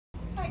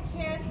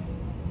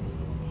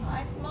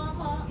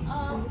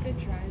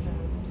to try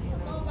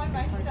them. All by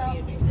myself.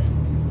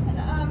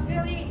 And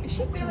Billy,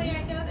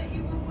 I know that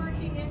you were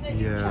working and that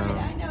you tried.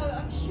 I know,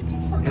 I'm sure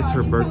you forgot. It's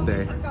her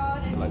birthday.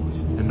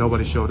 And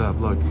nobody showed up.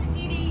 Look.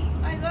 Dee Dee,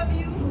 I love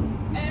you.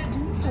 And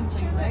Do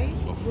something, right?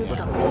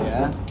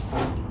 Yeah.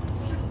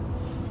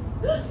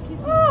 Excuse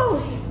me.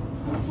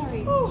 I'm sorry.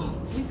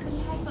 We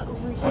couldn't help but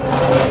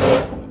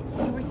overhear.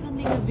 You were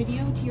sending a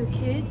video to your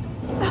kids?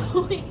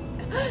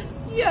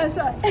 Yes,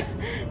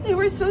 they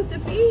were supposed to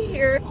be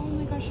here. Oh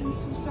my gosh, I'm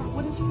so sorry.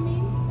 What is your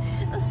name?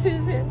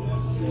 Susan.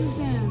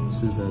 Susan.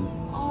 Susan.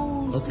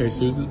 Oh, Okay,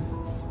 Susan.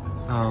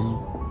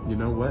 You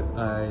know what?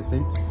 I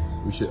think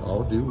we should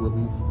all do what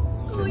we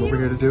came over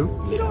here to do.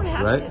 You don't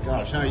have Right? to.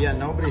 Gosh, no, yeah,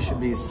 nobody should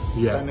be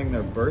spending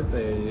their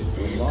birthday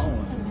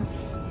alone.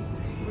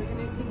 We're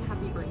gonna sing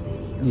happy birthday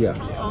to you. Yeah.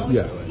 Oh,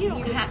 Yeah.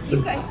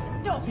 You guys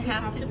don't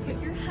have to Put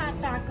your hat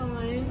back on.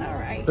 All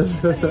right.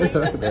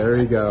 There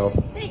we go.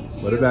 Thank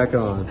you. Put it back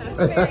on.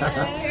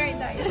 Very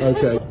nice.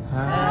 Okay.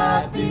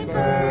 Happy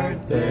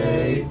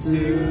birthday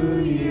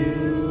to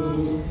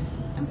you.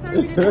 I'm sorry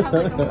we didn't have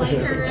like a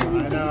lighter. I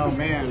know,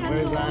 man,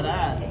 where's that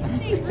at?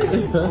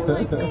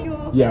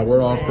 Yeah,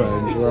 we're all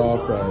friends. We're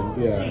all friends.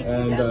 Yeah.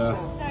 And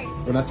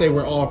when I say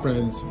we're all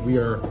friends, we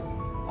are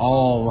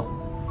all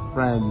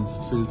friends,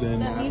 Susan.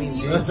 That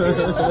means you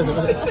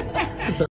too.